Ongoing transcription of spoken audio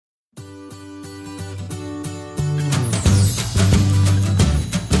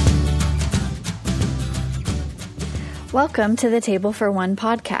Welcome to the Table for One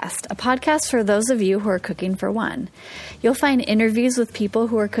podcast, a podcast for those of you who are cooking for one. You'll find interviews with people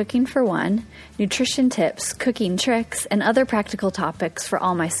who are cooking for one, nutrition tips, cooking tricks, and other practical topics for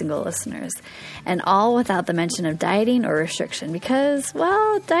all my single listeners. And all without the mention of dieting or restriction because,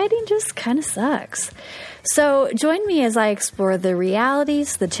 well, dieting just kind of sucks. So join me as I explore the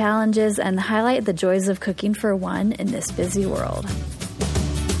realities, the challenges, and highlight the joys of cooking for one in this busy world.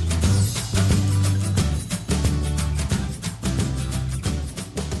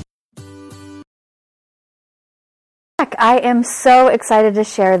 I am so excited to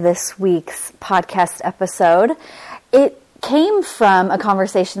share this week's podcast episode. It came from a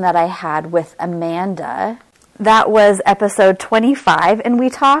conversation that I had with Amanda. That was episode 25, and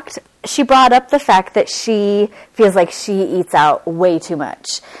she brought up the fact that she feels like she eats out way too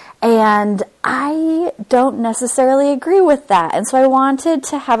much. And I don't necessarily agree with that. And so I wanted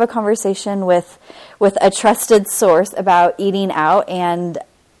to have a conversation with a trusted source about eating out, and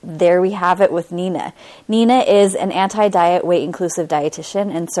there we have it with Nina. Nina is an anti-diet, weight-inclusive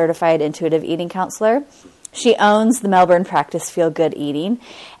dietitian and certified intuitive eating counselor. She owns the Melbourne practice Feel Good Eating.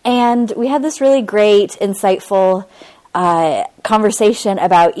 And we had this really great, insightful conversation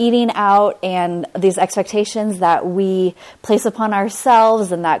about eating out and these expectations that we place upon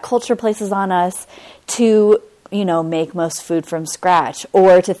ourselves and that culture places on us to make most food from scratch,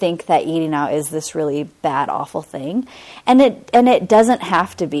 or to think that eating out is this really bad, awful thing. And it doesn't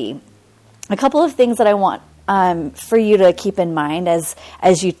have to be. A couple of things that I want for you to keep in mind as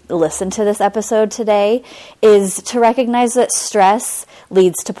you listen to this episode today is to recognize that stress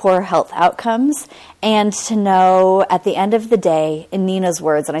leads to poor health outcomes, and to know at the end of the day, in Nina's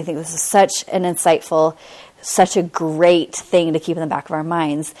words, and I think this is such a great thing to keep in the back of our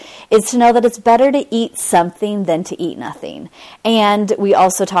minds, is to know that it's better to eat something than to eat nothing. And we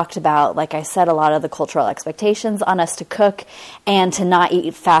also talked about, like I said, a lot of the cultural expectations on us to cook and to not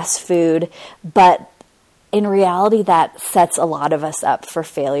eat fast food. But in reality, that sets a lot of us up for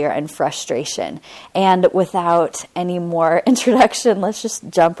failure and frustration. And without any more introduction, let's just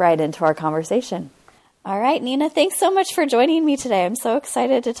jump right into our conversation. All right, Nina, thanks so much for joining me today. I'm so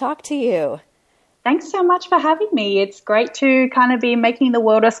excited to talk to you. Thanks so much for having me. It's great to kind of be making the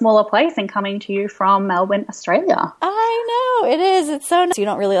world a smaller place and coming to you from Melbourne, Australia. I know, it is. It's so nice. You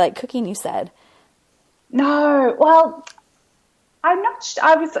don't really like cooking, you said. No, well, I'm not.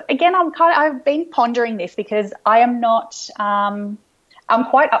 I've been pondering this because I am not. I'm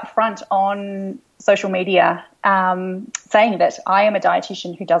quite upfront on social media, saying that I am a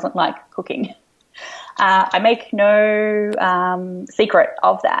dietitian who doesn't like cooking. I make no secret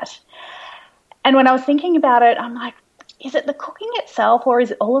of that. And when I was thinking about it, I'm like, is it the cooking itself, or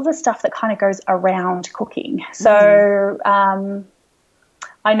is it all of the stuff that kind of goes around cooking? So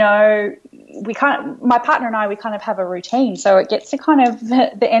I know my partner and I, we kind of have a routine. So it gets to kind of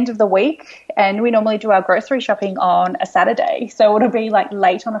the end of the week, and we normally do our grocery shopping on a Saturday. So it'll be like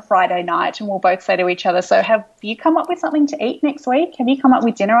late on a Friday night, and we'll both say to each other, so have you come up with something to eat next week? Have you come up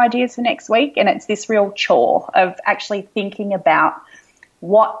with dinner ideas for next week? And it's this real chore of actually thinking about,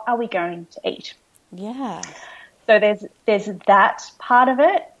 what are we going to eat? Yeah. So there's that part of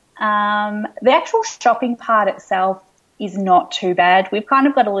it. The actual shopping part itself is not too bad. We've kind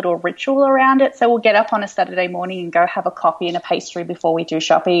of got a little ritual around it. So we'll get up on a Saturday morning and go have a coffee and a pastry before we do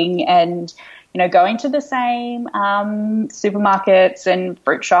shopping, and go into the same supermarkets and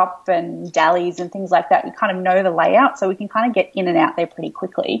fruit shop and delis and things like that. We kind of know the layout, so we can kind of get in and out there pretty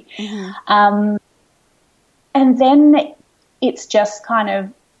quickly. Mm-hmm. And then it's just kind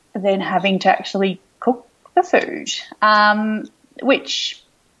of then having to actually cook the food, which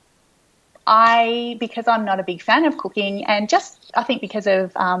because I'm not a big fan of cooking, and just I think because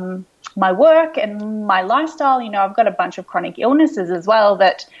of my work and my lifestyle, I've got a bunch of chronic illnesses as well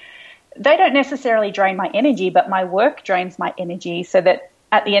that they don't necessarily drain my energy, but my work drains my energy, so that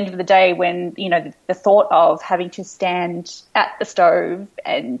at the end of the day, when, the thought of having to stand at the stove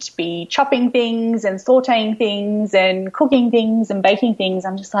and be chopping things and sauteing things and cooking things and baking things,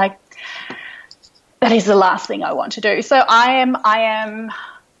 I'm just like, that is the last thing I want to do. So I am,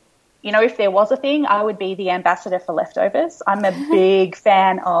 if there was a thing, I would be the ambassador for leftovers. I'm a big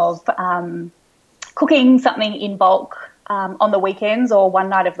fan of cooking something in bulk on the weekends or one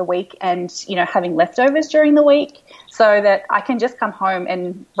night of the week, and, having leftovers during the week, so that I can just come home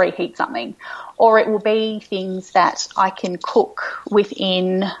and reheat something. Or it will be things that I can cook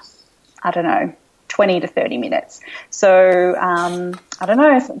within, 20 to 30 minutes. So,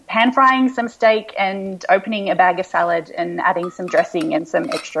 pan frying some steak and opening a bag of salad and adding some dressing and some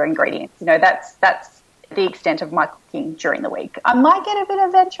extra ingredients. That's the extent of my cooking during the week. I might get a bit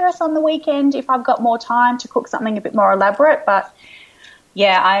adventurous on the weekend if I've got more time to cook something a bit more elaborate, but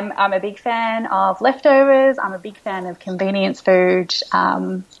yeah, I'm a big fan of leftovers. I'm a big fan of convenience food.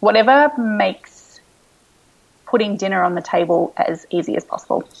 Whatever makes putting dinner on the table as easy as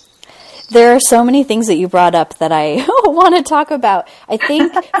possible. There are so many things that you brought up that I want to talk about. I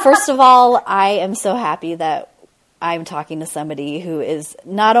think, first of all, I am so happy that I'm talking to somebody who is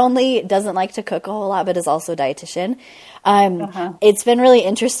not only doesn't like to cook a whole lot, but is also a dietitian. It's been really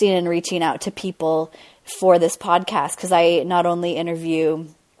interesting in reaching out to people for this podcast, because I not only interview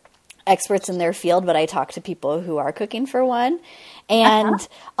experts in their field, but I talk to people who are cooking for one. And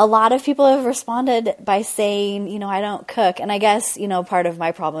a lot of people have responded by saying, you know, I don't cook. And I guess, you know, part of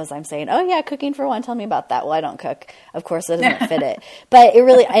my problem is I'm saying, oh yeah, cooking for one, tell me about that. Well, I don't cook. Of course, that doesn't fit it. But it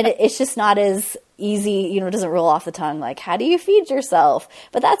really, it's just not as easy, you know, it doesn't roll off the tongue. Like, how do you feed yourself?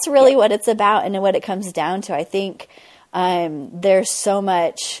 But that's really what it's about and what it comes down to. I think there's so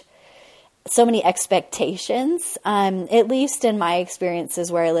many expectations, at least in my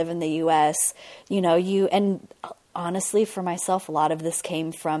experiences where I live in the U.S., you know, and honestly, for myself, a lot of this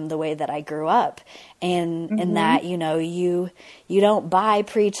came from the way that I grew up, and in that, you know, you don't buy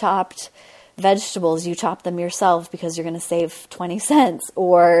pre-chopped vegetables, you chop them yourself because you're going to save 20 cents,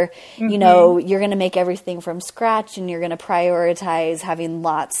 or, you know, you're going to make everything from scratch and you're going to prioritize having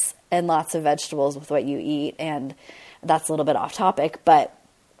lots and lots of vegetables with what you eat. And that's a little bit off topic, but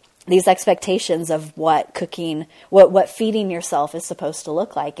these expectations of what cooking, what feeding yourself is supposed to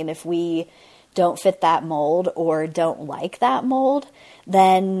look like. And if we don't fit that mold or don't like that mold,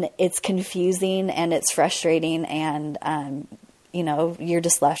 then it's confusing and it's frustrating, and you know, you're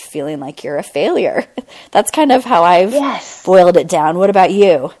just left feeling like you're a failure. That's kind of how I've boiled it down. What about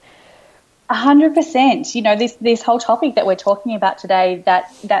you? 100%. You know, this whole topic that we're talking about today,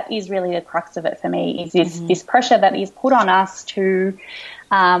 that is really the crux of it for me, is this pressure that is put on us to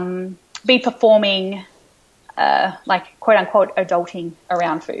be performing like quote unquote adulting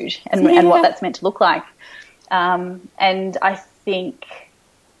around food and what that's meant to look like. And I think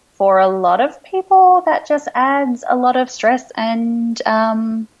for a lot of people that just adds a lot of stress and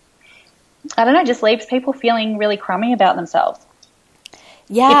I don't know, just leaves people feeling really crummy about themselves.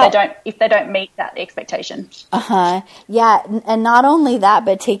 Yeah. If they don't meet that expectation. Yeah. And not only that,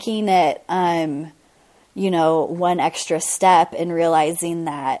 but taking it, you know, one extra step and realizing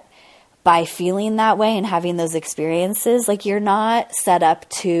that by feeling that way and having those experiences, like, you're not set up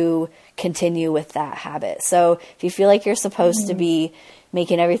to continue with that habit. So if you feel like you're supposed to be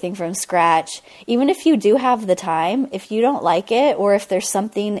making everything from scratch, even if you do have the time, if you don't like it, or if there's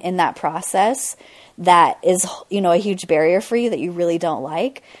something in that process that is, you know, a huge barrier for you that you really don't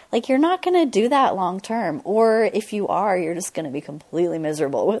like, you're not going to do that long term. Or if you are, you're just going to be completely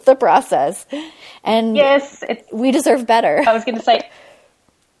miserable with the process. And yes, we deserve better. I was going to say,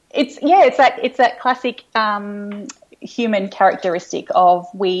 it's that classic human characteristic of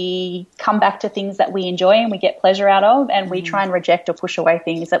we come back to things that we enjoy and we get pleasure out of, and we try and reject or push away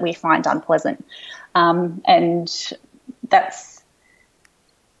things that we find unpleasant. And that's,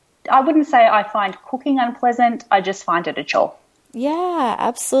 I wouldn't say I find cooking unpleasant, I just find it a chore. Yeah,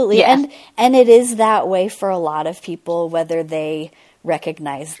 absolutely. Yeah. And it is that way for a lot of people, whether they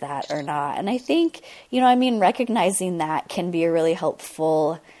recognize that or not. And I think, you know, I mean, recognizing that can be a really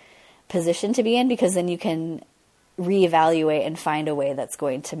helpful position to be in, because then you can reevaluate and find a way that's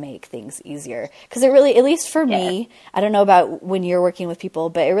going to make things easier. Because it really, at least for me, I don't know about when you're working with people,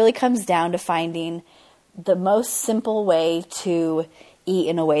 but it really comes down to finding the most simple way to eat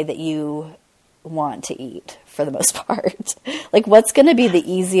in a way that you want to eat, for the most part. Like, what's going to be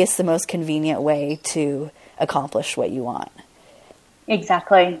the easiest, the most convenient way to accomplish what you want?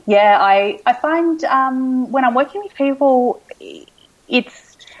 Exactly. Yeah, I find when I'm working with people,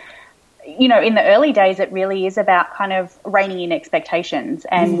 it's, you know, in the early days, it really is about kind of reining in expectations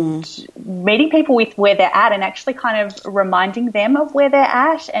and meeting people with where they're at, and actually kind of reminding them of where they're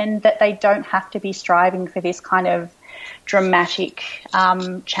at, and that they don't have to be striving for this kind of dramatic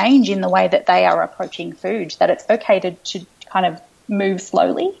change in the way that they are approaching food, that it's okay to kind of move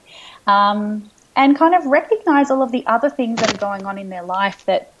slowly and kind of recognize all of the other things that are going on in their life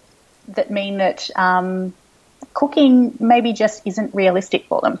that mean that cooking maybe just isn't realistic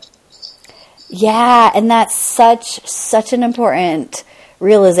for them. Yeah, and that's such an important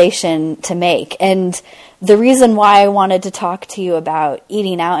realization to make. And the reason why I wanted to talk to you about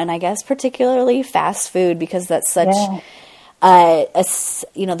eating out, and I guess particularly fast food, because that's such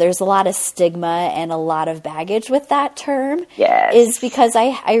you know, there's a lot of stigma and a lot of baggage with that term, is because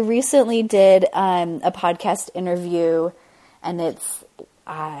I recently did a podcast interview, and it's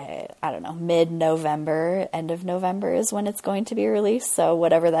I don't know, mid-November, end of November is when it's going to be released. So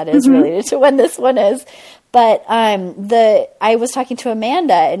whatever that is related to when this one is. But I was talking to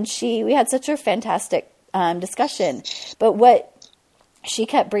Amanda, and we had such a fantastic discussion. But what she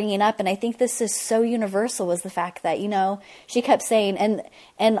kept bringing up, and I think this is so universal, was the fact that, she kept saying,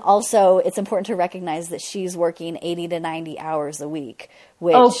 and also it's important to recognize that she's working 80 to 90 hours a week,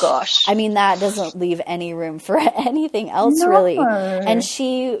 which, oh gosh, I mean, that doesn't leave any room for anything else really. And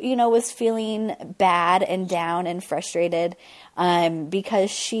she, was feeling bad and down and frustrated,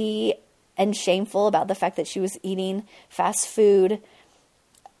 because and shameful about the fact that she was eating fast food.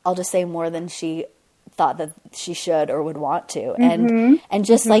 I'll just say more than she thought that she should or would want to. And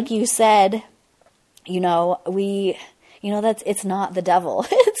just like you said, it's not the devil.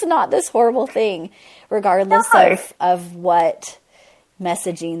 It's not this horrible thing, regardless of what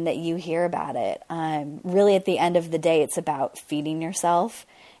messaging that you hear about it. Really at the end of the day, it's about feeding yourself.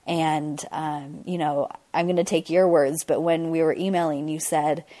 And, I'm going to take your words, but when we were emailing, you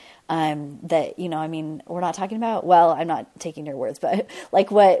said, that, we're not talking about, well, I'm not taking your words, but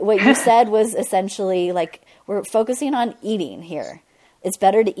like what you said was essentially like, we're focusing on eating here. It's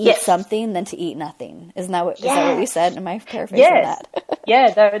better to eat something than to eat nothing. Is that what you said? Am I paraphrasing that? Yeah,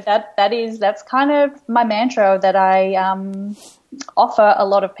 that's kind of my mantra that I, offer a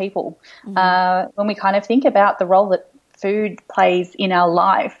lot of people, when we kind of think about the role that food plays in our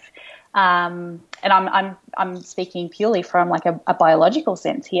life. And I'm speaking purely from like a biological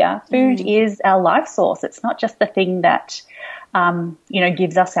sense here. Food is our life source. It's not just the thing that,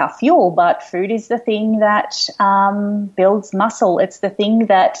 gives us our fuel, but food is the thing that builds muscle. It's the thing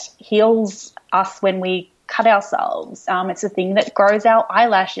that heals us when we cut ourselves. It's the thing that grows our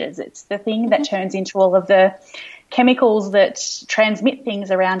eyelashes. It's the thing that turns into all of the chemicals that transmit things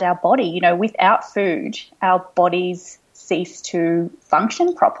around our body. Without food, our bodies cease to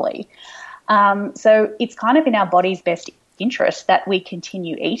function properly. So it's kind of in our body's best interest that we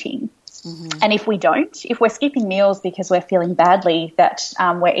continue eating. And if we don't, if we're skipping meals because we're feeling badly that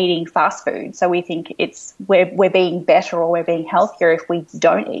we're eating fast food, so we think we're being better or we're being healthier if we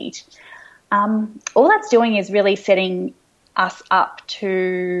don't eat, all that's doing is really setting us up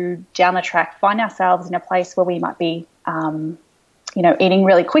to, down the track, find ourselves in a place where we might be eating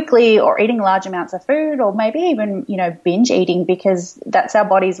really quickly or eating large amounts of food, or maybe even, binge eating, because that's our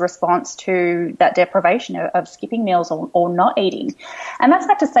body's response to that deprivation of skipping meals or not eating. And that's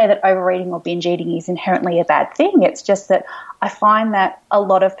not to say that overeating or binge eating is inherently a bad thing. It's just that I find that a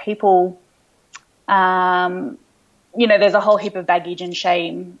lot of people, there's a whole heap of baggage and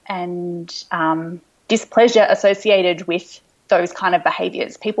shame and displeasure associated with those kind of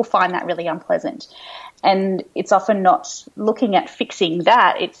behaviors. People find that really unpleasant. And it's often not looking at fixing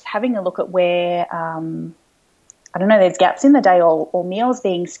that. It's having a look at where, there's gaps in the day or meals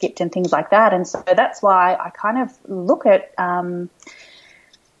being skipped and things like that. And so that's why I kind of look at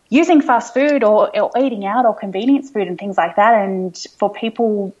using fast food or eating out or convenience food and things like that. And for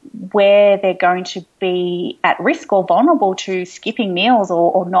people where they're going to be at risk or vulnerable to skipping meals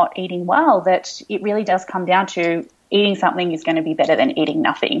or not eating well, that it really does come down to eating something is going to be better than eating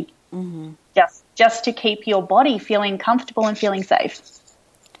nothing. Just to keep your body feeling comfortable and feeling safe.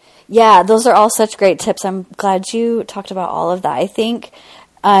 Yeah, those are all such great tips. I'm glad you talked about all of that. I think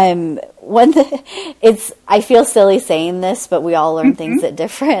I feel silly saying this, but we all learn things at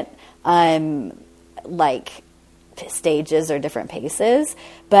different stages or different paces.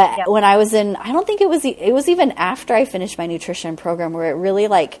 But when I was I don't think it was even after I finished my nutrition program where it really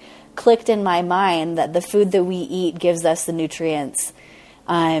clicked in my mind that the food that we eat gives us the nutrients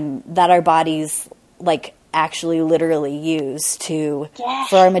that our bodies actually literally use for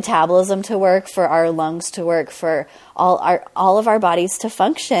our metabolism to work, for our lungs to work, for all of our bodies to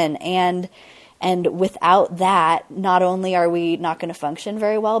function. And without that, not only are we not going to function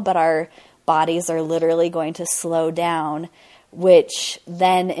very well, but our bodies are literally going to slow down, which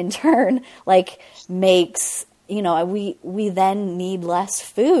then in turn makes, we then need less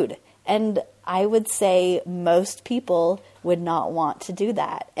food. And I would say most people would not want to do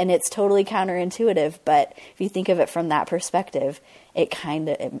that. And it's totally counterintuitive, but if you think of it from that perspective, it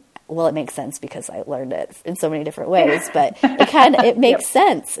makes sense because I learned it in so many different ways, but it makes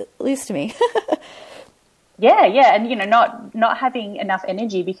sense, at least to me. Yeah. And, not having enough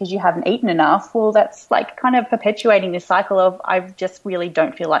energy because you haven't eaten enough, well, that's kind of perpetuating this cycle of I just really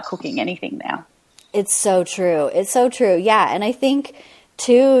don't feel like cooking anything now. It's so true. Yeah. And I think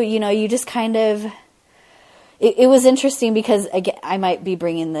too, you just kind of, it was interesting because, again, I might be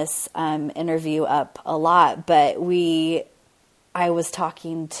bringing this interview up a lot, but I was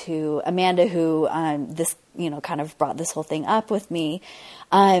talking to Amanda, who this, kind of brought this whole thing up with me.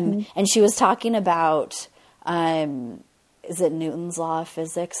 And she was talking about, is it Newton's law of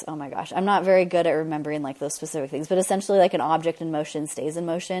physics? Oh my gosh. I'm not very good at remembering like those specific things, but essentially like an object in motion stays in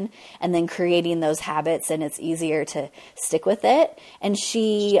motion, and then creating those habits, and it's easier to stick with it. And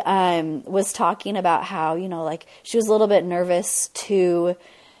she was talking about how, like she was a little bit nervous to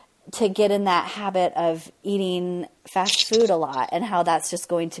get in that habit of eating fast food a lot, and how that's just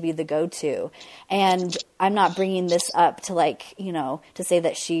going to be the go-to. And I'm not bringing this up to to say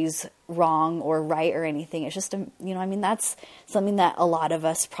that she's wrong or right or anything. It's just, that's something that a lot of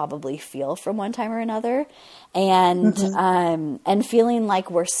us probably feel from one time or another. And, and feeling like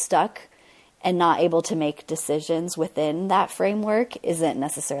we're stuck and not able to make decisions within that framework isn't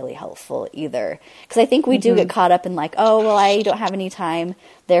necessarily helpful either. Because I think we do get caught up in like, oh, well, I don't have any time,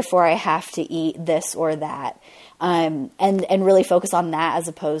 therefore I have to eat this or that. And really focus on that as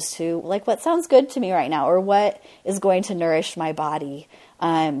opposed to like what sounds good to me right now, or what is going to nourish my body.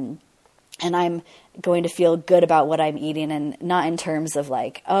 And I'm going to feel good about what I'm eating, and not in terms of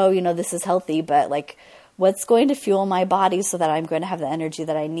like, oh, this is healthy, but like, what's going to fuel my body so that I'm going to have the energy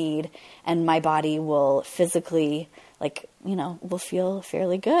that I need, and my body will physically will feel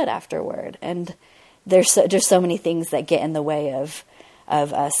fairly good afterward. And there's so many things that get in the way of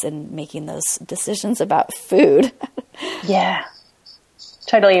us in making those decisions about food. Yeah,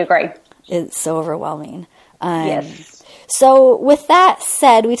 totally agree. It's so overwhelming. Yes. So with that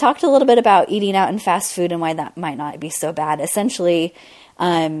said, we talked a little bit about eating out and fast food and why that might not be so bad. Essentially,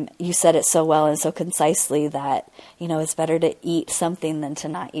 you said it so well and so concisely that, it's better to eat something than to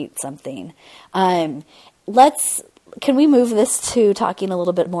not eat something. Can we move this to talking a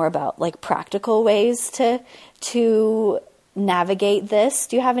little bit more about like practical ways to navigate this?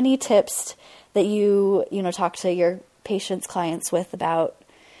 Do you have any tips that you talk to your patients, clients with about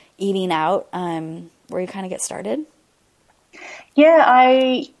eating out, where you kind of get started? Yeah,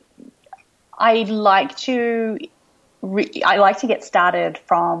 I like to get started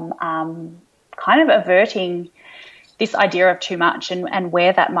from kind of averting this idea of too much and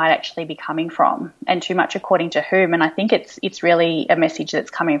where that might actually be coming from, and too much according to whom. And I think it's really a message that's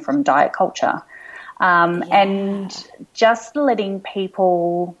coming from diet culture, and just letting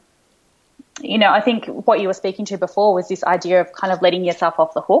people, I think what you were speaking to before was this idea of kind of letting yourself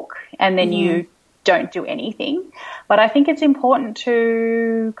off the hook, and then you don't do anything. But I think it's important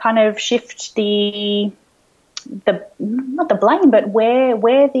to kind of shift the not the blame, but where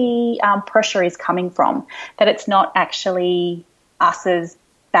the pressure is coming from, that it's not actually us as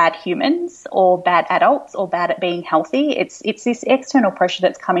bad humans or bad adults or bad at being healthy. It's this external pressure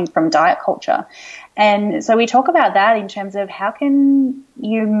that's coming from diet culture. And so we talk about that in terms of how can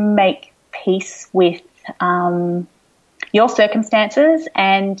you make peace with your circumstances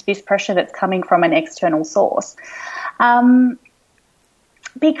and this pressure that's coming from an external source.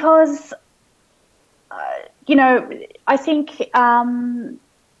 Because I think you kind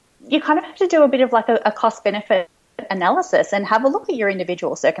of have to do a bit of like a cost-benefit analysis and have a look at your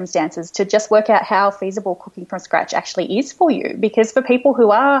individual circumstances to just work out how feasible cooking from scratch actually is for you. Because for people who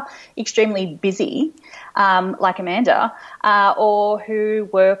are extremely busy, like Amanda, or who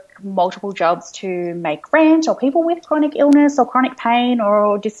work multiple jobs to make rent, or people with chronic illness or chronic pain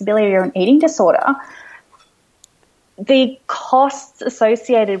or disability or an eating disorder, the costs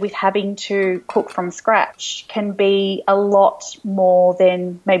associated with having to cook from scratch can be a lot more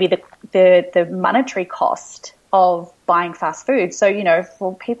than maybe the monetary cost of buying fast food. So,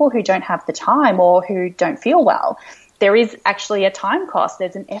 for people who don't have the time or who don't feel well, there is actually a time cost,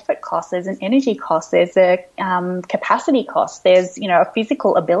 there's an effort cost, there's an energy cost, there's a capacity cost, there's, a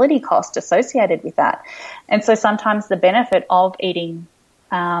physical ability cost associated with that. And so sometimes the benefit of eating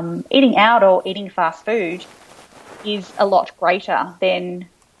out or eating fast food is a lot greater than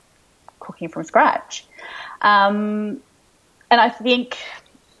cooking from scratch. And I think,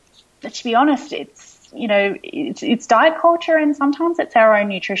 to be honest, it's diet culture, and sometimes it's our own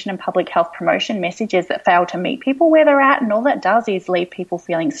nutrition and public health promotion messages that fail to meet people where they're at, and all that does is leave people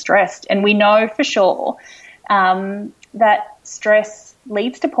feeling stressed. And we know for sure that stress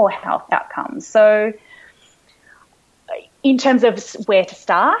leads to poor health outcomes. So in terms of where to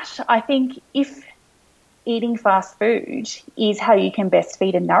start, I think if eating fast food is how you can best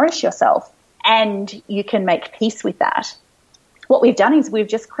feed and nourish yourself, and you can make peace with that, what we've done is we've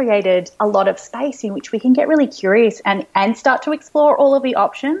just created a lot of space in which we can get really curious and start to explore all of the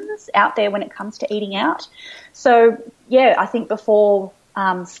options out there when it comes to eating out. So, yeah, I think before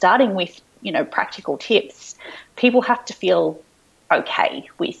starting with, practical tips, people have to feel okay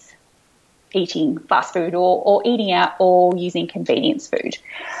with eating fast food or eating out or using convenience food.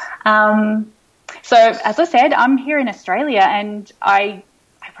 So as I said, I'm here in Australia, and I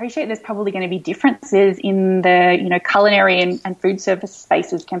appreciate there's probably going to be differences in the, culinary and food service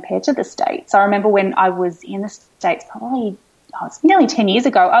spaces compared to the States. I remember when I was in the States, it's nearly 10 years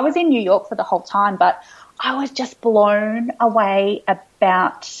ago, I was in New York for the whole time, but I was just blown away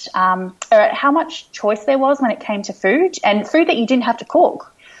about how much choice there was when it came to food, and food that you didn't have to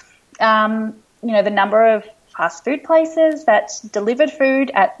cook. The number of fast food places that delivered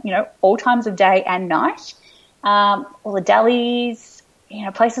food at, all times of day and night, all the delis,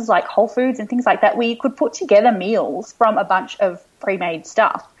 places like Whole Foods and things like that, where you could put together meals from a bunch of pre-made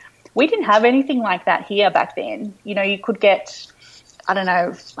stuff. We didn't have anything like that here back then. You could get, I don't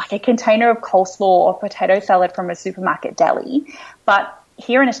know, like a container of coleslaw or potato salad from a supermarket deli. But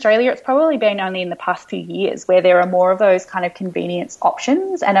here in Australia, it's probably been only in the past few years where there are more of those kind of convenience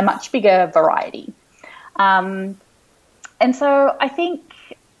options and a much bigger variety. And so I think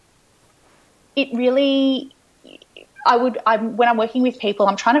it really, when I'm working with people,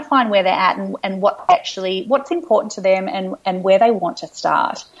 I'm trying to find where they're at and what's important to them and where they want to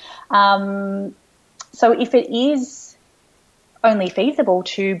start. So if it is only feasible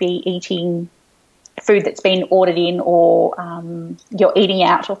to be eating food that's been ordered in, or you're eating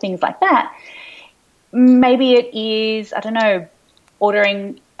out or things like that, maybe it is, I don't know,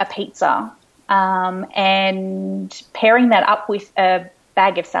 ordering a pizza and pairing that up with a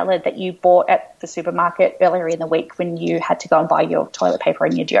bag of salad that you bought at the supermarket earlier in the week when you had to go and buy your toilet paper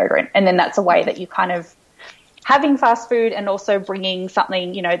and your deodorant. And then that's a way that you kind of having fast food and also bringing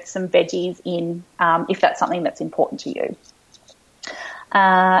something, some veggies in, if that's something that's important to you.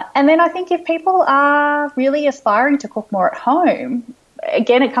 And then I think if people are really aspiring to cook more at home,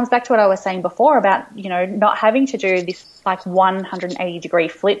 again, it comes back to what I was saying before about, not having to do this like 180-degree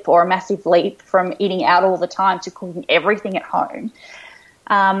flip or a massive leap from eating out all the time to cooking everything at home.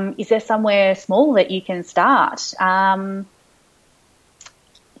 Is there somewhere small that you can start? I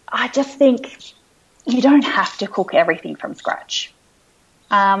just think you don't have to cook everything from scratch.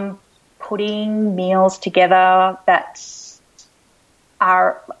 Putting meals together that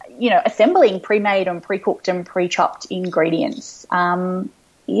are, assembling pre-made and pre-cooked and pre-chopped ingredients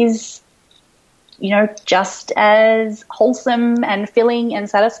is, just as wholesome and filling and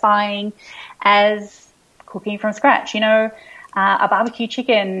satisfying as cooking from scratch. A barbecue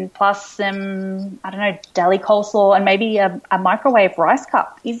chicken plus some, deli coleslaw and maybe a microwave rice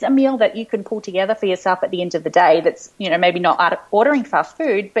cup is a meal that you can pull together for yourself at the end of the day that's, maybe not ordering fast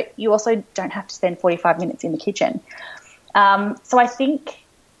food, but you also don't have to spend 45 minutes in the kitchen. So I think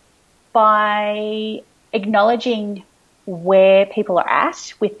by acknowledging where people are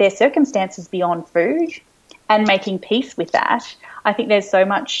at with their circumstances beyond food and making peace with that, I think there's so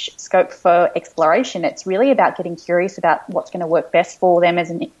much scope for exploration. It's really about getting curious about what's going to work best for them as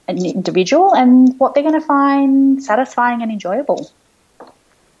an individual and what they're going to find satisfying and enjoyable.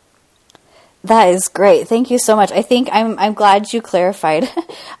 That is great. Thank you so much. I think I'm glad you clarified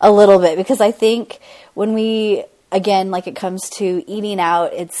a little bit, because I think when we, again, like it comes to eating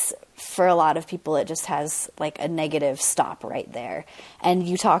out, it's for a lot of people, it just has like a negative stop right there. And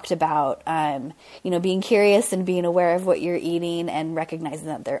you talked about, being curious and being aware of what you're eating and recognizing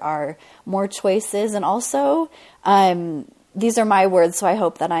that there are more choices. And also, these are my words, so I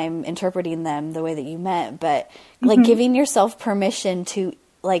hope that I'm interpreting them the way that you meant, but like giving yourself permission to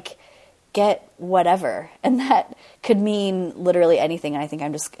like get whatever. And that could mean literally anything. And I think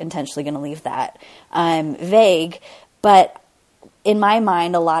I'm just intentionally going to leave that vague. But in my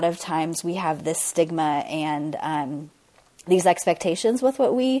mind, a lot of times we have this stigma and these expectations with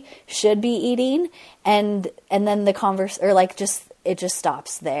what we should be eating, and then the it just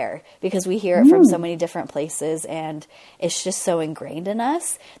stops there, because we hear it from so many different places, and it's just so ingrained in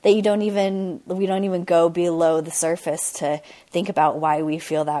us that we don't even go below the surface to think about why we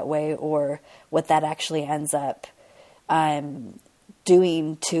feel that way or what that actually ends up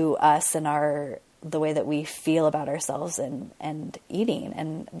doing to us and the way that we feel about ourselves and eating.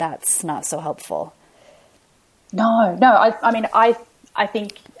 And that's not so helpful. No. I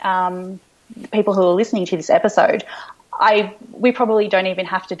think people who are listening to this episode, we probably don't even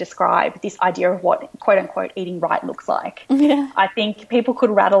have to describe this idea of what quote unquote eating right looks like. Yeah. I think people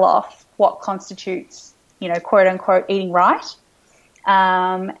could rattle off what constitutes, quote unquote eating right.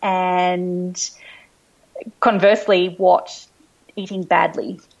 And conversely, what eating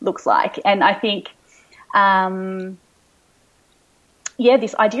badly looks like. And I think,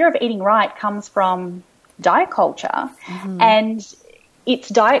 this idea of eating right comes from diet culture, and it's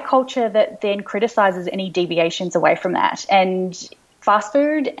diet culture that then criticizes any deviations away from that. And fast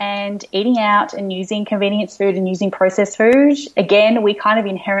food and eating out and using convenience food and using processed food, again, we kind of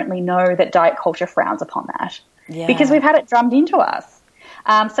inherently know that diet culture frowns upon that because we've had it drummed into us.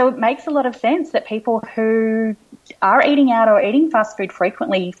 So it makes a lot of sense that people who are eating out or eating fast food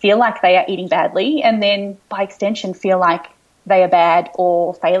frequently feel like they are eating badly, and then by extension feel like they are bad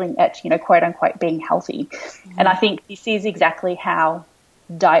or failing at, quote unquote, being healthy. Mm-hmm. And I think this is exactly how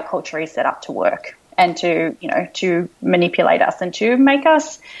diet culture is set up to work, and to manipulate us and to make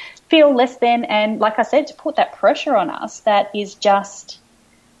us feel less than, and like I said, to put that pressure on us that is just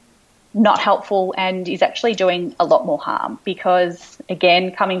not helpful and is actually doing a lot more harm. Because,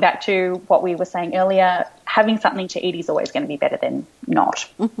 again, coming back to what we were saying earlier, having something to eat is always going to be better than not.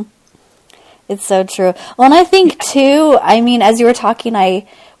 Mm-hmm. It's so true. Well, and I think too, as you were talking, I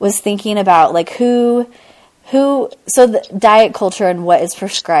was thinking about like so the diet culture and what is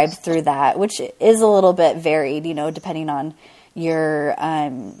prescribed through that, which is a little bit varied, depending on your,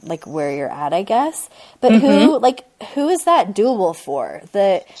 like where you're at, I guess. But who is that doable for?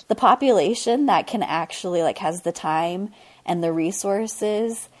 The population that can actually has the time and the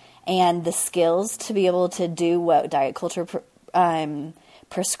resources and the skills to be able to do what diet culture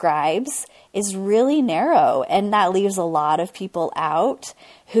prescribes is really narrow, and that leaves a lot of people out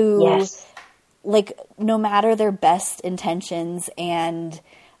who, no matter their best intentions and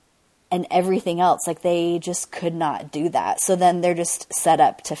everything else, they just could not do that. So then they're just set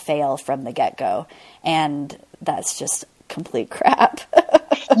up to fail from the get-go, and that's just complete crap.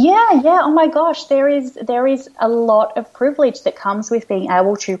 Yeah. Oh my gosh, there is a lot of privilege that comes with being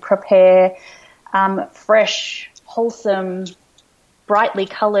able to prepare fresh, wholesome, brightly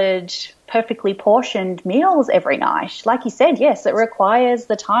coloured, perfectly portioned meals every night. Like you said, yes, it requires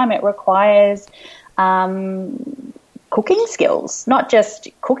the time. It requires cooking skills, not just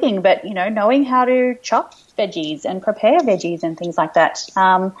cooking, but, knowing how to chop veggies and prepare veggies and things like that.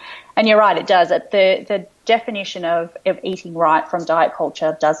 And you're right, it does. The definition of eating right from diet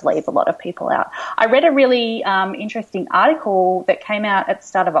culture does leave a lot of people out. I read a really interesting article that came out at the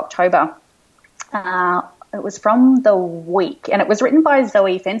start of October. It was from The Week, and it was written by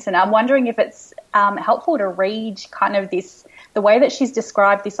Zoe Fenton. I'm wondering if it's helpful to read kind of the way that she's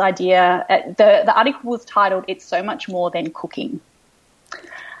described this idea. The article was titled, "It's So Much More Than Cooking."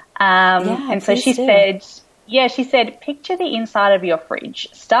 And so she said, picture the inside of your fridge,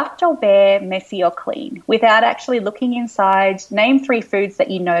 stuffed or bare, messy or clean. Without actually looking inside, name 3 foods that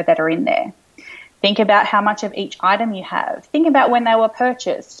you know that are in there. Think about how much of each item you have. Think about when they were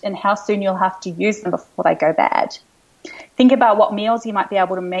purchased and how soon you'll have to use them before they go bad. Think about what meals you might be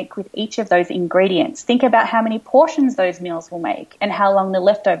able to make with each of those ingredients. Think about how many portions those meals will make and how long the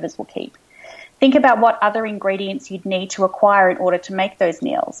leftovers will keep. Think about what other ingredients you'd need to acquire in order to make those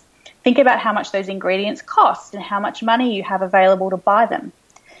meals. Think about how much those ingredients cost and how much money you have available to buy them.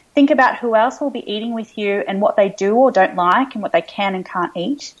 Think about who else will be eating with you and what they do or don't like and what they can and can't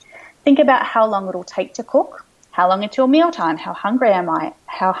eat. Think about how long it'll take to cook, how long until mealtime, how hungry am I,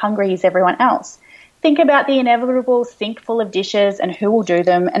 how hungry is everyone else. Think about the inevitable sink full of dishes and who will do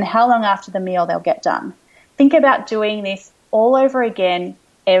them and how long after the meal they'll get done. Think about doing this all over again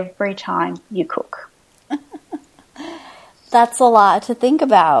every time you cook. That's a lot to think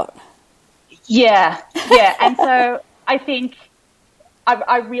about. Yeah. And so I think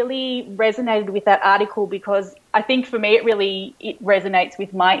I really resonated with that article because I think for me it resonates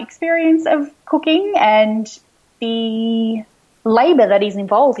with my experience of cooking and the labour that is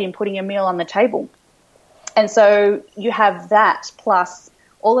involved in putting a meal on the table. And so you have that plus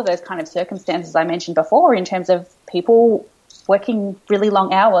all of those kind of circumstances I mentioned before in terms of people working really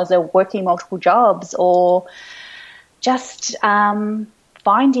long hours or working multiple jobs or just coming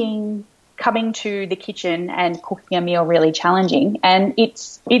to the kitchen and cooking a meal really challenging. And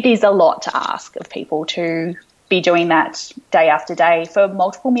it is a lot to ask of people to be doing that day after day for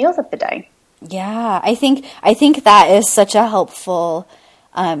multiple meals of the day. Yeah, I think that is such a helpful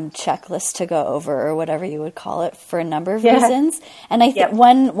checklist to go over, or whatever you would call it, for a number of reasons. And I think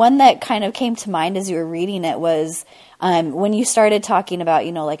one that kind of came to mind as you were reading it was when you started talking about,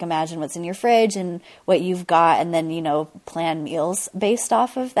 imagine what's in your fridge and what you've got, and then, plan meals based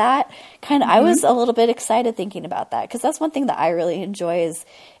off of that. I was a little bit excited thinking about that, because that's one thing that I really enjoy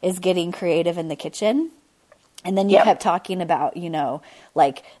is getting creative in the kitchen. And then you kept talking about,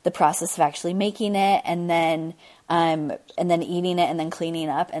 the process of actually making it, and then eating it, and then cleaning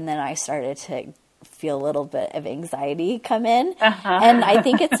up. And then I started to feel a little bit of anxiety come in. And I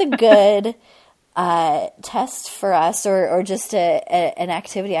think it's a good test for us, or just an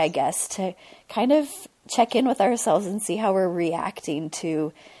activity, I guess, to kind of check in with ourselves and see how we're reacting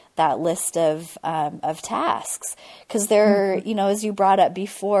to that list of tasks. Because there, you know, as you brought up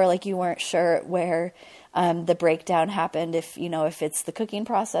before, like you weren't sure where the breakdown happened, if it's the cooking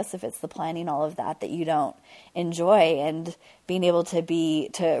process, if it's the planning, all of that you don't enjoy, and being able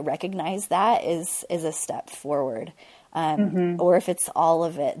to recognize that is a step forward. Or if it's all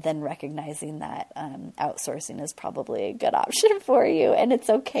of it, then recognizing that outsourcing is probably a good option for you, and it's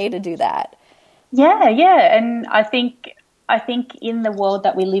okay to do that. Yeah. And I think in the world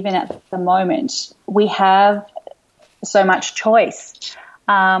that we live in at the moment, we have so much choice.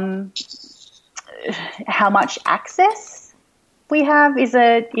 How much access we have is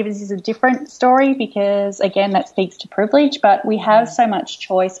a different story, because, again, that speaks to privilege, but we have so much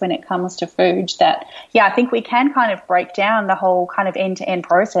choice when it comes to food that, I think we can kind of break down the whole kind of end-to-end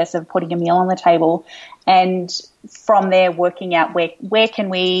process of putting a meal on the table, and from there working out where can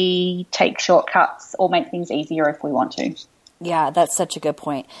we take shortcuts or make things easier if we want to. Yeah, that's such a good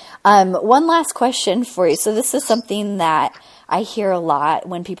point. One last question for you. So this is something that I hear a lot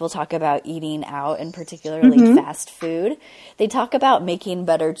when people talk about eating out, and particularly fast food. They talk about making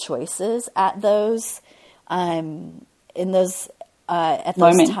better choices at those times.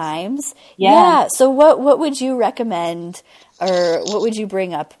 Yeah. So what would you recommend, or what would you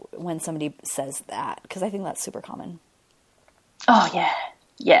bring up when somebody says that? Because I think that's super common. Oh,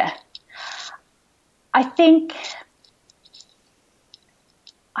 yeah. I think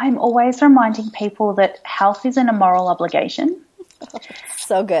I'm always reminding people that health isn't a moral obligation.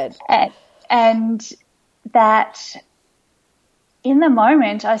 So good. And that in the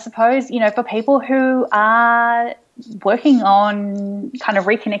moment, I suppose, for people who are working on kind of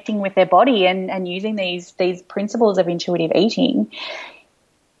reconnecting with their body and using these principles of intuitive eating,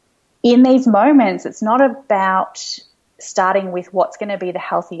 in these moments, it's not about starting with what's going to be the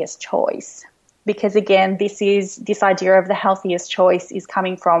healthiest choice. Because, again, this idea of the healthiest choice is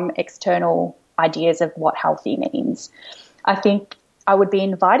coming from external ideas of what healthy means. I think I would be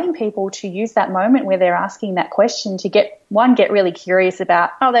inviting people to use that moment where they're asking that question to get really curious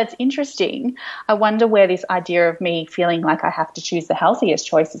about, oh, that's interesting. I wonder where this idea of me feeling like I have to choose the healthiest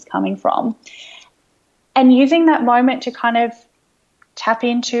choice is coming from. And using that moment to kind of tap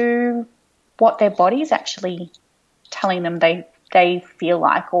into what their body's actually telling them they feel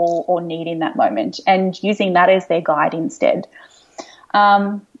like or need in that moment, and using that as their guide instead.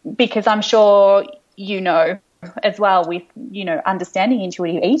 Because I'm sure as well with, understanding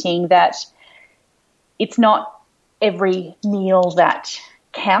intuitive eating, that it's not every meal that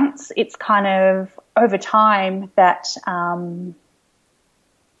counts. It's kind of over time that, our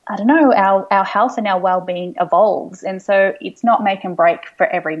health and our well-being evolves. And so it's not make and break for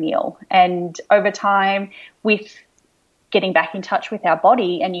every meal. And over time, with getting back in touch with our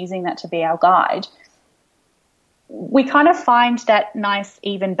body and using that to be our guide, we kind of find that nice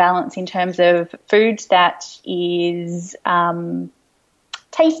even balance in terms of food that is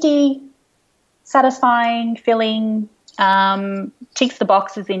tasty, satisfying, filling, ticks the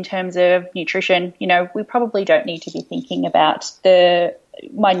boxes in terms of nutrition. We probably don't need to be thinking about the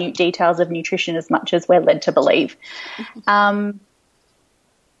minute details of nutrition as much as we're led to believe. And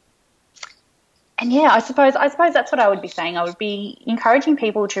I suppose that's what I would be saying. I would be encouraging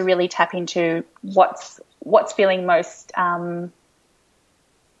people to really tap into what's feeling most,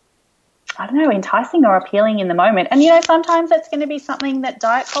 enticing or appealing in the moment. And, sometimes that's going to be something that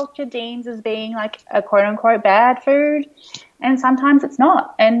diet culture deems as being like a quote unquote bad food, and sometimes it's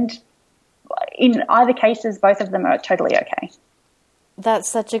not. And in either cases, both of them are totally okay. That's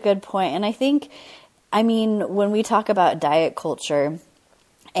such a good point. And I think, when we talk about diet culture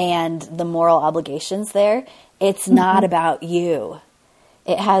and the moral obligations there, it's not about you.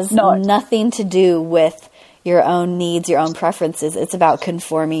 It has nothing to do with your own needs, your own preferences. It's about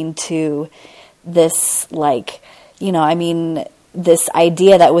conforming to this, this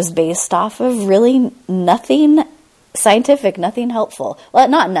idea that was based off of really nothing scientific, nothing helpful. Well,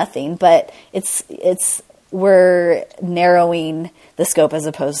 not nothing, but we're narrowing the scope as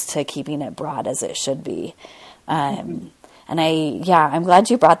opposed to keeping it broad as it should be. And I'm glad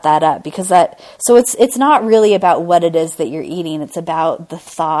you brought that up, because so it's not really about what it is that you're eating. It's about the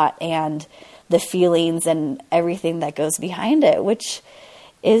thought and the feelings and everything that goes behind it, which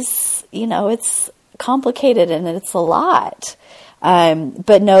is, it's complicated and it's a lot.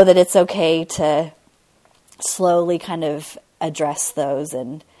 But know that it's okay to slowly kind of address those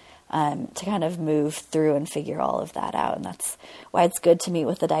and to kind of move through and figure all of that out. And that's why it's good to meet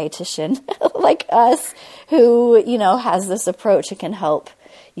with a dietitian like us who, has this approach and can help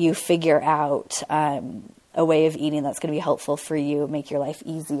you figure out a way of eating that's going to be helpful for you, make your life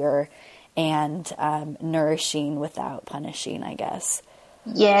easier, and nourishing without punishing, I guess.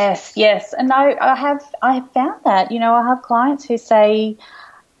 Yes. And I have found that, I have clients who say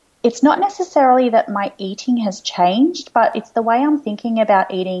it's not necessarily that my eating has changed, but it's the way I'm thinking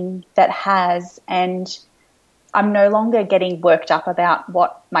about eating that has, and I'm no longer getting worked up about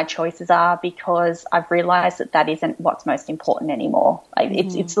what my choices are because I've realized that isn't what's most important anymore. Like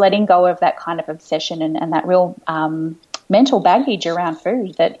it's letting go of that kind of obsession and that real mental baggage around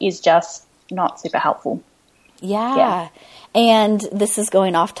food that is just not super helpful. Yeah. And this is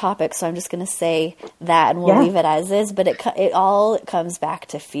going off topic, so I'm just going to say that and we'll leave it as is, but it all comes back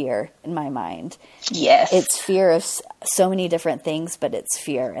to fear in my mind. Yes. It's fear of so many different things, but it's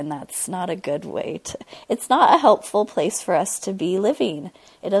fear, and that's not a good way it's not a helpful place for us to be living.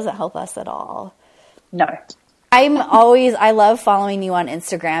 It doesn't help us at all. No. I love following you on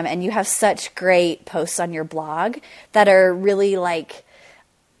Instagram, and you have such great posts on your blog that are really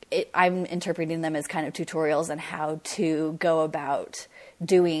I'm interpreting them as kind of tutorials on how to go about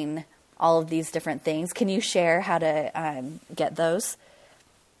doing all of these different things. Can you share how to get those?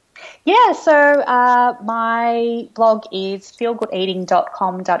 Yeah, so my blog is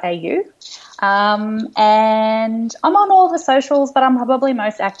feelgoodeating.com.au, and I'm on all the socials, but I'm probably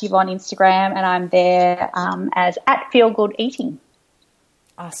most active on Instagram, and I'm there as @feelgoodeating.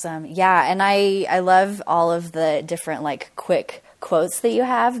 Awesome. Yeah, and I love all of the different quick quotes that you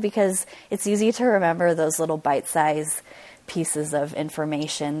have because it's easy to remember those little bite-sized pieces of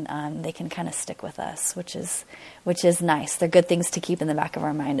information. They can kind of stick with us, which is nice. They're good things to keep in the back of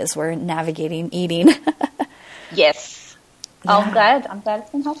our mind as we're navigating eating. Yes. Yeah. I'm glad it's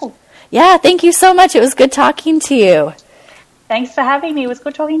been helpful. Yeah, thank you so much. It was good talking to you. Thanks for having me. It was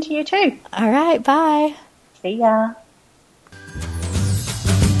good talking to you too. All right, bye. See ya.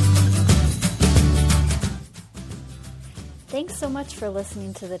 Thanks so much for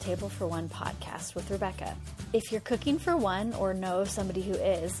listening to the Table for One podcast with Rebecca. If you're cooking for one or know of somebody who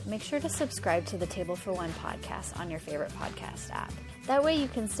is, make sure to subscribe to the Table for One podcast on your favorite podcast app. That way you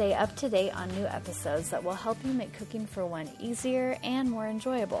can stay up to date on new episodes that will help you make cooking for one easier and more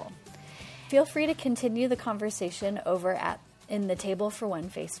enjoyable. Feel free to continue the conversation over in the Table for One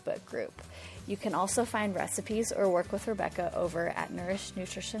Facebook group. You can also find recipes or work with Rebecca over at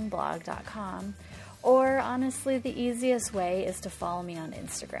nourishnutritionblog.com. Or honestly, the easiest way is to follow me on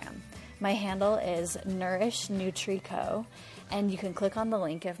Instagram. My handle is NourishNutriCo, and you can click on the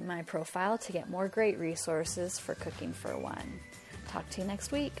link of my profile to get more great resources for cooking for one. Talk to you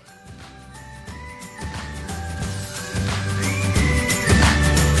next week.